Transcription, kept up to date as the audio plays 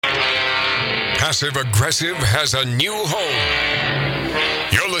Passive Aggressive has a new home.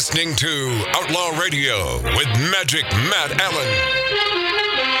 You're listening to Outlaw Radio with Magic Matt Allen.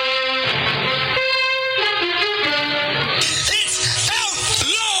 It's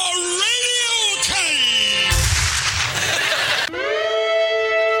Outlaw Radio time!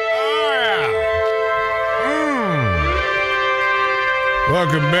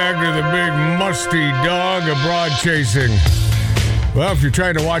 Welcome back to the big musty dog abroad chasing. Well, if you're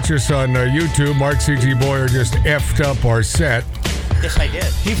trying to watch us on YouTube, Mark C.G. Boyer just effed up our set. Yes, I did.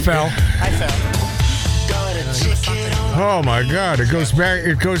 He fell. I fell. Oh my God! It goes back.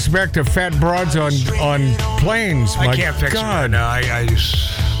 It goes back to fat broads on planes. I can't fix it right now. I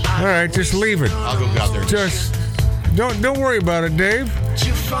just. All right, just leave it. I'll go out there. Just don't worry about it, Dave.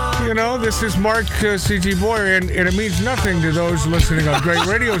 You know, this is Mark C.G. Boyer, and it means nothing to those listening on great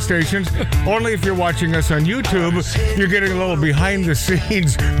radio stations. Only if you're watching us on YouTube, you're getting a little behind the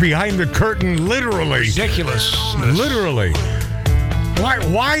scenes, behind the curtain, literally. Ridiculous. Literally.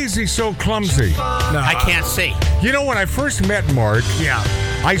 Why is he so clumsy? No, I can't see. You know, when I first met Mark, Yeah.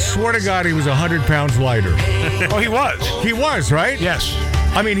 I swear to God he was 100 pounds lighter. Oh, he was. He was, right? Yes.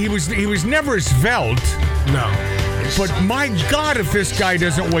 I mean, he was never svelte. No. But my God, if this guy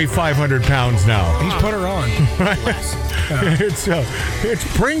doesn't weigh 500 pounds now. He's put her on.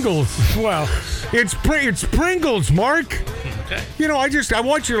 It's Pringles. Well, It's Pringles, Mark. Okay. You know, I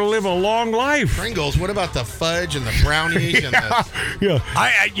want you to live a long life. Pringles. What about the fudge and the brownies and the... Yeah.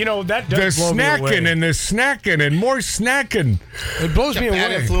 that The does blow me away. snacking and the snacking and more snacking. It blows me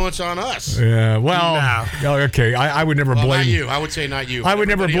bad away. influence on us? Yeah, well, No. okay. I would never Well, blame not you. I would say not you. I would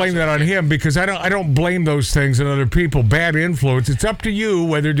never Everybody blame else that on would say. him because I don't blame those things on other people. Bad influence. It's up to you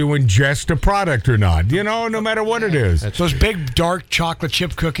whether to ingest a product or not. You know, no matter what it is. Those big dark chocolate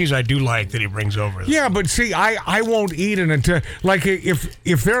chip cookies I do like that he brings over. Yeah, but see, I won't eat it until like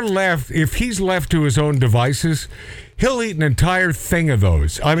if they're left, if he's left to his own devices, he'll eat an entire thing of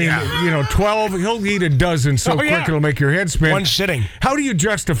those. I mean, 12. He'll eat a dozen so quick it'll make your head spin. One sitting. How do you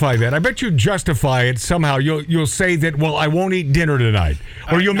justify that? I bet you justify it somehow. You'll say that. Well, I won't eat dinner tonight,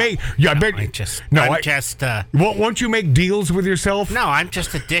 or you'll make. Yeah, I bet. Won't you make deals with yourself? No, I'm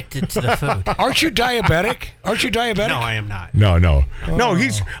just addicted to the food. Aren't you diabetic? No, I am not. No.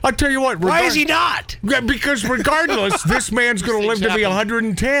 He's. I'll tell you what. Why is he not? Because regardless, this man's going to live to be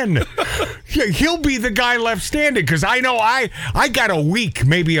 110. He'll be the guy left standing because I know I got a week,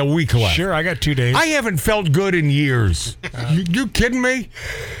 maybe a week left. Sure, I got 2 days. I haven't felt good in years. You kidding me?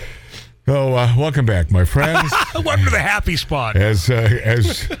 Oh, welcome back, my friends. Welcome to the happy spot. As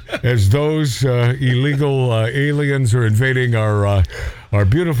those illegal aliens are invading our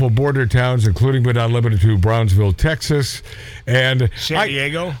beautiful border towns, including but not limited to Brownsville, Texas, and San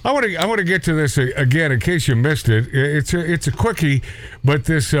Diego. I want to get to this again in case you missed it. It's a quickie, but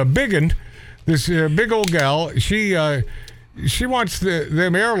this big old gal, she wants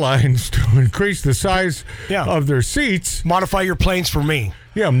them airlines to increase the size of their seats. Modify your planes for me.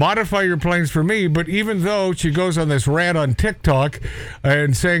 Yeah, modify your planes for me. But even though she goes on this rant on TikTok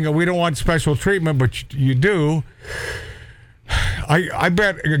and saying we don't want special treatment, but you do, I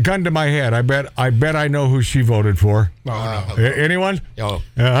bet, a gun to my head, I bet I know who she voted for. Oh, no. Anyone? Oh.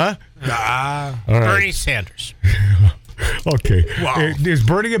 Uh-huh. All right. Bernie Sanders. Okay. Wow. Is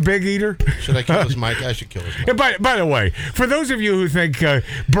Bernie a big eater? Should I kill his mic? I should kill his mic. And by the way, for those of you who think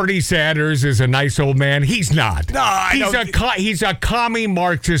Bernie Sanders is a nice old man, he's not. No, he's a commie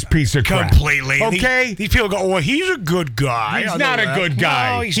Marxist piece of crap. Completely. Okay? These people go, well, he's a good guy. He's not a good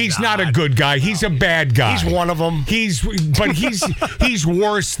guy. No, he's not a good guy. He's a bad guy. He's one of them. He's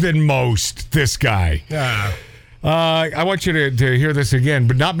worse than most, this guy. Yeah. I want you to hear this again,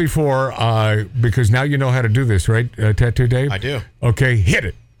 but not before, because now you know how to do this, right, Tattoo Dave? I do. Okay, hit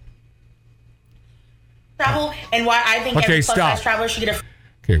it. Travel and why I think every plus-size traveler should get a...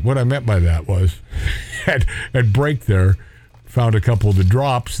 Okay, what I meant by that was, at break there, found a couple of the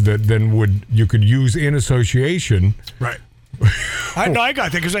drops that then you could use in association. Right. I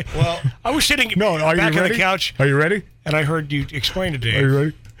got that because I was sitting back on the couch. Are you ready? And I heard you explain it, Dave. Are you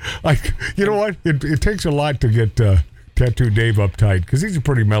ready? You know what? It takes a lot to get Tattoo Dave uptight because he's a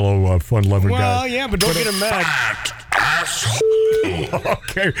pretty mellow, fun-loving guy. Well, yeah, but don't get him mad.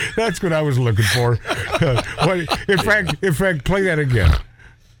 Okay, that's what I was looking for. In fact, play that again.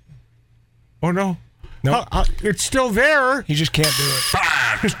 Oh no. No, it's still there. He just can't do it.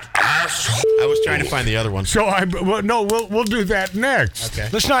 I was trying to find the other one. So we'll do that next. Okay.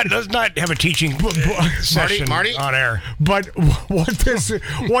 Let's not have a teaching session Marty? on air. But what this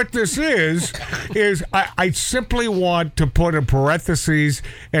is I simply want to put a parentheses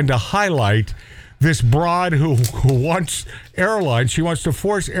and to highlight this broad who wants airlines. She wants to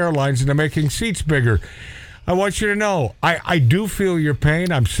force airlines into making seats bigger. I want you to know, I do feel your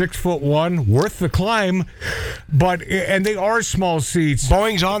pain. I'm 6'1", worth the climb, and they are small seats.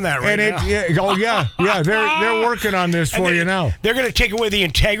 Boeing's on that right now. They're working on this for you now. They're going to take away the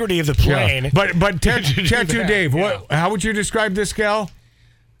integrity of the plane. Yeah. But Tattoo Dave, how would you describe this gal?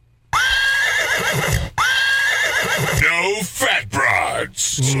 No fat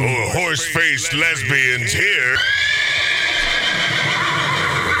broads or horse-faced lesbians here.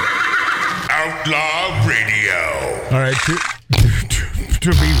 Outlaw Radio. All right.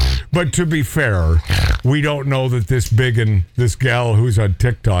 To be fair, we don't know that this gal who's on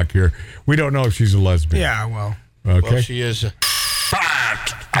TikTok here, we don't know if she's a lesbian. Yeah, well. Okay. Well, she is.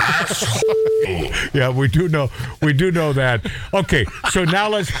 Yeah, we do know that. Okay, so now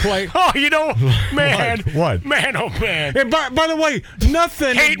let's play. Oh, man. What? Man, oh, man. And by the way,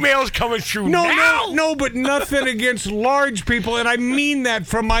 nothing. Hate mail's coming through now. No, but nothing against large people, and I mean that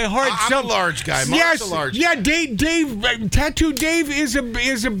from my heart. I'm a large guy. Mark's a large guy. Yeah, Dave, Tattoo Dave is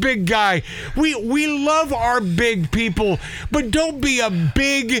a big guy. We love our big people, but don't be a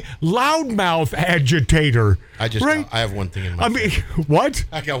big loudmouth agitator. I have one thing in my favor. What?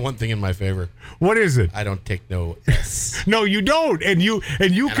 I got one thing in my favor. What is it? I don't take no. No, you don't, and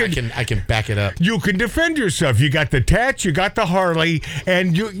I can back it up. You can defend yourself. You got the tats, you got the Harley,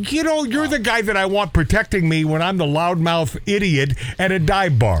 and you're the guy that I want protecting me when I'm the loudmouth idiot at a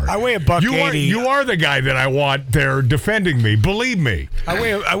dive bar. I weigh $180. You are the guy that I want there defending me. Believe me. I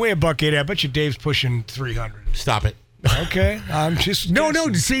weigh $180. I bet you Dave's pushing 300. Stop it. Okay, I'm just no.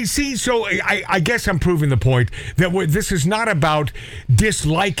 See. So I guess I'm proving the point that this is not about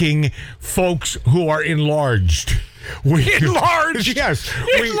disliking folks who are enlarged. Enlarged, yes.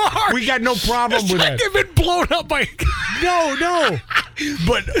 Enlarged. We got no problem with that. They've been blown up by. No.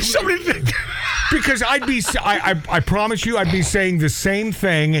 But somebody. Because I promise you, I'd be saying the same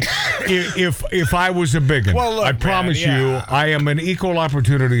thing if I was a bigot. Well, look, I promise man, you, I am an equal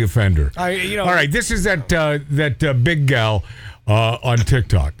opportunity offender. All right, this is that big gal on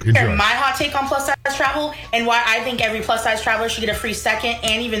TikTok. Enjoy. My hot take on plus size travel and why I think every plus size traveler should get a free second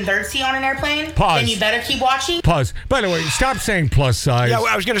and even third seat on an airplane. Pause. Then you better keep watching. Pause. By the way, stop saying plus size. Yeah,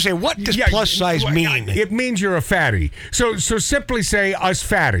 I was going to say, what does plus size mean? It means you're a fatty. So simply say us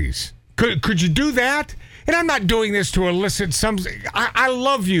fatties. Could you do that? And I'm not doing this to elicit some. I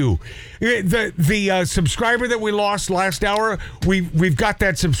love you. The subscriber that we lost last hour, we've got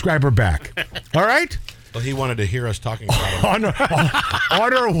that subscriber back. All right. Well, he wanted to hear us talking about it.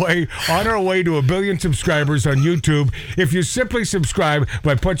 on our way to 1 billion subscribers on YouTube. If you simply subscribe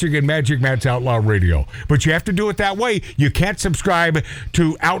by punching in Magic Matt's Outlaw Radio, but you have to do it that way. You can't subscribe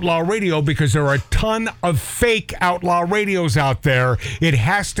to Outlaw Radio because there are a ton of fake Outlaw Radios out there. It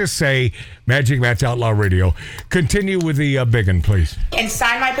has to say Magic Matt's Outlaw Radio. Continue with the big one, please. And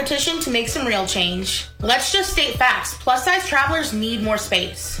sign my petition to make some real change. Let's just state facts. Plus size travelers need more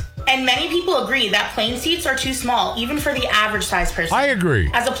space. And many people agree that plane seats are too small, even for the average size person. I agree.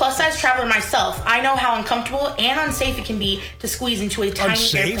 As a plus size traveler myself, I know how uncomfortable and unsafe it can be to squeeze into a tiny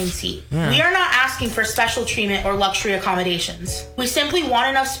airplane seat. Yeah. We are not asking for special treatment or luxury accommodations. We simply want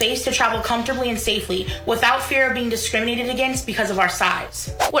enough space to travel comfortably and safely without fear of being discriminated against because of our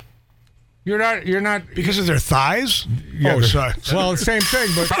size. What? You're not because of their thighs? Yeah, sorry. Well, same thing,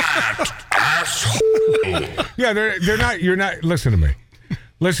 but yeah, they're not. You're not. Listen to me.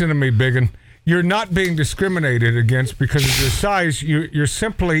 Listen to me, biggin. You're not being discriminated against because of your size. You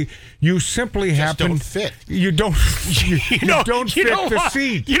simply happen don't fit. You don't. You don't fit the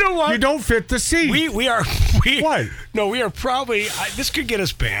seat. You know what? You don't fit the seat. We are. What? No, we are probably. This could get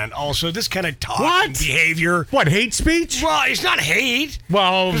us banned. Also, this kind of talk and What? behavior. What, hate speech? Well, it's not hate.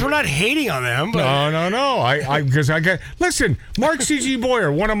 Well, Because we're not hating on them. But No. Because I got. Listen, Mark C.G.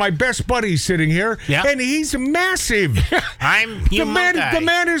 Boyer, one of my best buddies, sitting here, and he's massive. The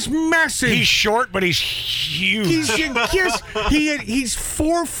man is massive. He's short, but he's huge. He's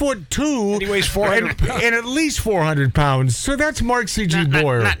 4'2", and he weighs 400 and at least 400 pounds. So that's Mark C.G.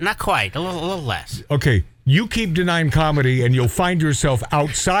 Boyer. Not quite. A little less. Okay. You keep denying comedy, and you'll find yourself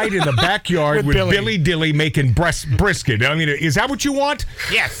outside in the backyard with Billy Dilly making brisket. I mean, is that what you want?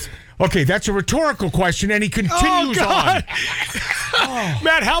 Yes. Okay, that's a rhetorical question, and he continues on.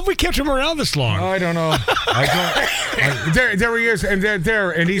 Matt, how have we kept him around this long? I don't know. There he is, and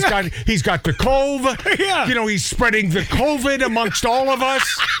and he's got the cove. Yeah. You know, he's spreading the COVID amongst all of us.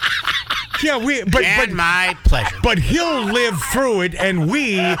 Yeah, my pleasure. But he'll live through it, and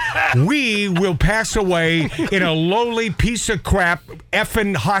we will pass away in a lowly piece of crap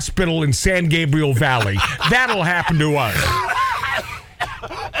effing hospital in San Gabriel Valley. That'll happen to us.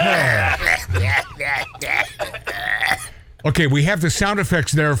 Okay, we have the sound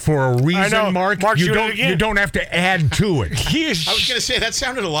effects there for a reason, I know. Mark. Mark, You do it again. you don't have to add to it. He is. I was going to say, that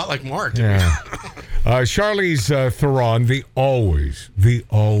sounded a lot like Mark. Yeah. Charlize Theron, the always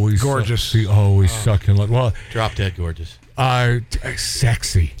Gorgeous. the always succulent. Well, Drop dead gorgeous.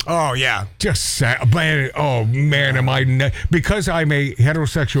 sexy. Oh, yeah. Just man, oh man, am I because I'm a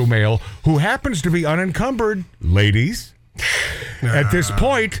heterosexual male who happens to be unencumbered, ladies. At this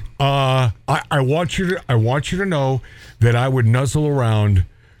point, I want you to know that I would nuzzle around,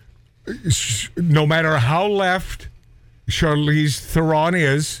 no matter how left Charlize Theron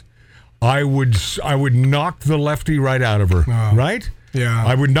is. I would knock the lefty right out of her. Right? Yeah.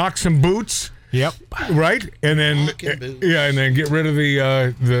 I would knock some boots. Yep. Right, and then and then get rid of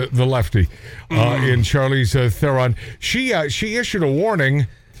the lefty in Charlize Theron. She issued a warning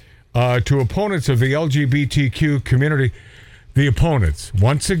to opponents of the LGBTQ community. The opponents,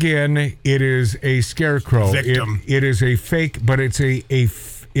 once again, it is a scarecrow. Victim. It is a fake, but it's a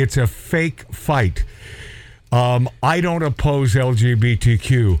fake fight. I don't oppose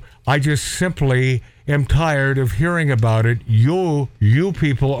LGBTQ. I just simply am tired of hearing about it. You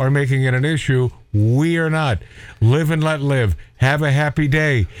people are making it an issue. We are not. Live and let live. Have a happy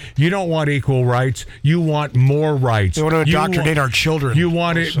day. You don't want equal rights. You want more rights. They want to indoctrinate our children. You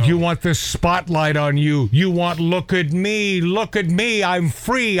want it. You want the spotlight on you. You want look at me. Look at me. I'm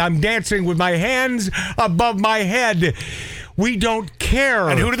free. I'm dancing with my hands above my head. We don't care.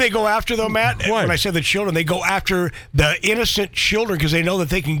 And who do they go after, though, Matt? What? When I said the children, they go after the innocent children because they know that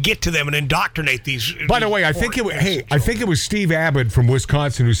they can get to them and indoctrinate these. By the way, I think it was Steve Abbott from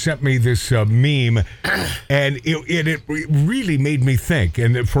Wisconsin who sent me this meme, and it really made me think.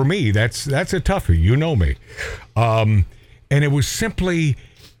 And for me, that's a toughie. You know me. And it was simply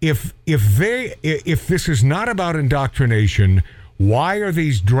if this is not about indoctrination, why are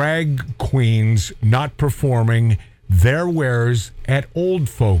these drag queens not performing their wares at old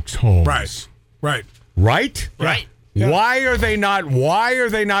folks' homes? Right. Yeah. Why are they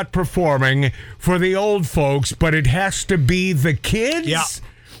not performing for the old folks, but it has to be the kids? Yeah.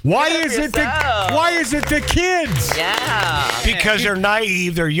 Why is it the kids? Yeah. Because they're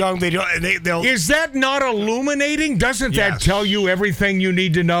naive, they're young, they'll Is that not illuminating? Doesn't that Yes. tell you everything you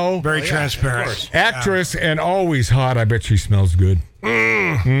need to know? very transparent. Actress and always hot. I bet she smells good.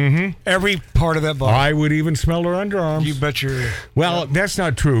 Every part of that body. I would even smell her underarms. You bet you're. Well, that's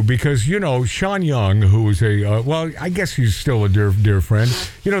not true because, Sean Young, who is I guess he's still a dear friend.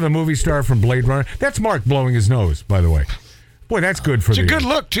 The movie star from Blade Runner. That's Mark blowing his nose, by the way. Boy, that's good for It's a good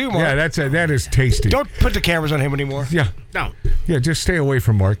look, too, Mark. Yeah, that is tasty. Don't put the cameras on him anymore. Yeah. No. Yeah, just stay away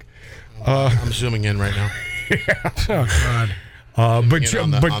from Mark. I'm zooming in right now. Oh, God. On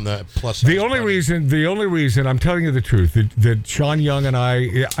the plus the only reason I'm telling you the truth that Sean Young and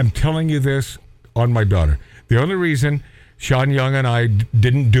I'm telling you this on my daughter. The only reason Sean Young and I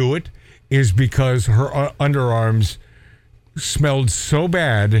didn't do it is because her underarms smelled so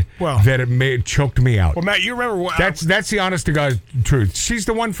bad that it choked me out. Well, Matt, you remember what? That's the honest to God truth. She's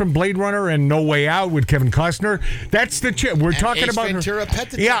the one from Blade Runner and No Way Out with Kevin Costner. That's the chick. We're talking Ace about Ventura, her. Pet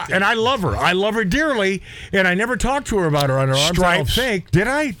Detective. Yeah, and I love her. I love her dearly, and I never talked to her about her underarms. Stripes. I don't think. Did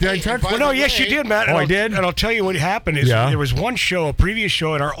I? Did I talk to her? Well, no, yes, you did, Matt. Oh, I did? And I'll tell you what happened is there was one show, a previous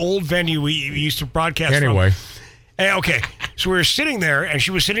show at our old venue we used to broadcast Anyway. from. Okay, so we were sitting there, and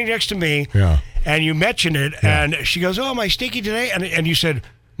she was sitting next to me. Yeah. And you mentioned it, and she goes, "Oh, am I stinky today?" And you said,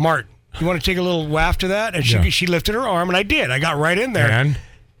 "Mark, you want to take a little waft to that?" And she lifted her arm, and I did. I got right in there. And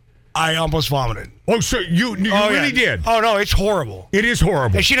I almost vomited. oh, so you really did? Oh, no, it's horrible. It is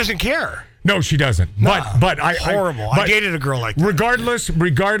horrible. And she doesn't care. No, she doesn't. But Horrible. I dated a girl like that.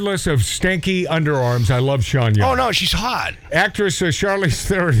 Regardless of stanky underarms, I love Sean Young. Oh, no, she's hot. Actress Charlize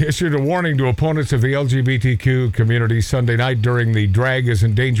Theron issued a warning to opponents of the LGBTQ community Sunday night during the Drag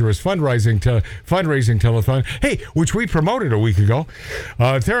Isn't Dangerous fundraising telethon, which we promoted a week ago.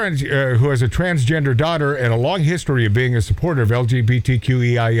 Theron, who has a transgender daughter and a long history of being a supporter of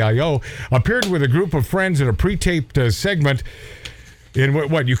LGBTQEIO, appeared with a group of friends in a pre-taped segment. In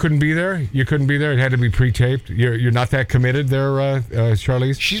what? You couldn't be there? You couldn't be there? It had to be pre-taped? You're not that committed there,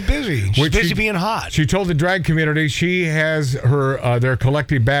 Charlize? She's busy. She's busy being hot. She told the drag community she has their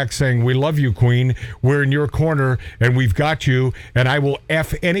collective back saying, "We love you, Queen. We're in your corner, and we've got you, and I will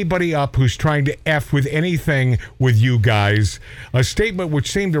F anybody up who's trying to F with anything with you guys." A statement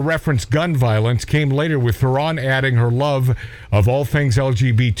which seemed to reference gun violence came later with Theron adding her love of all things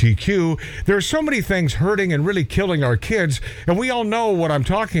LGBTQ. There are so many things hurting and really killing our kids, and we all know what I'm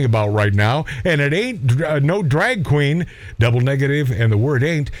talking about right now, and it ain't no drag queen, double negative, and the word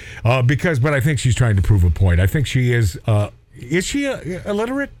ain't, but I think she's trying to prove a point. I think she is she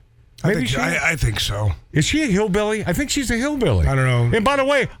illiterate? I think so. Is she a hillbilly? I think she's a hillbilly. I don't know. And by the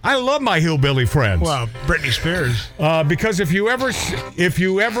way, I love my hillbilly friends. Well, Britney Spears. Because if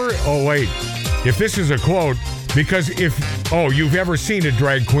this is a quote, because you've ever seen a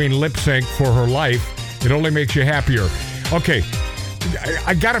drag queen lip sync for her life, it only makes you happier. Okay,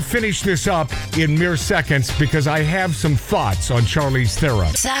 I got to finish this up in mere seconds because I have some thoughts on Charlize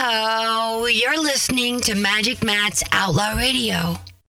Theron. So, you're listening to Magic Matt's Outlaw Radio.